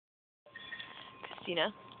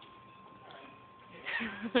Kristina.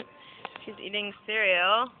 She's eating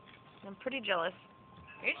cereal. I'm pretty jealous.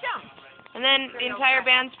 Great job. And then the entire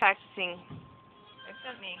band's practicing.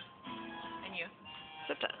 Except me. And you.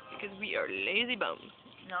 Except us, because we are lazy bums.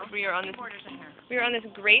 No. We are on this. Keyboarders in here. We are on this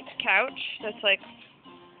great couch. That's like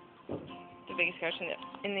the biggest couch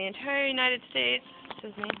in the entire United States.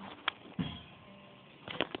 Disney.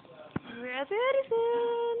 We're at the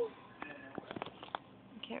Edison.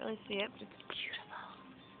 You can't really see it, but it's beautiful.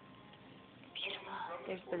 Beautiful.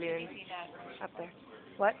 There's balloons up there.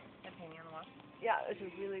 What? That painting on the wall. Yeah, there's a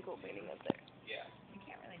really cool painting up there. You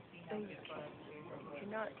can't really see how beautiful it is. You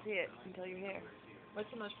cannot see it until you're here. What's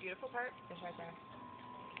the most beautiful part? It's right there.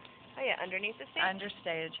 Oh yeah, underneath the stage.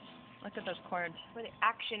 Understage. Look at those chords. Where the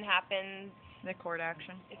action happens. The chord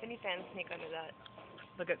action. If any fans sneak under that,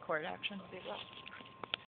 Look at chord action. they will.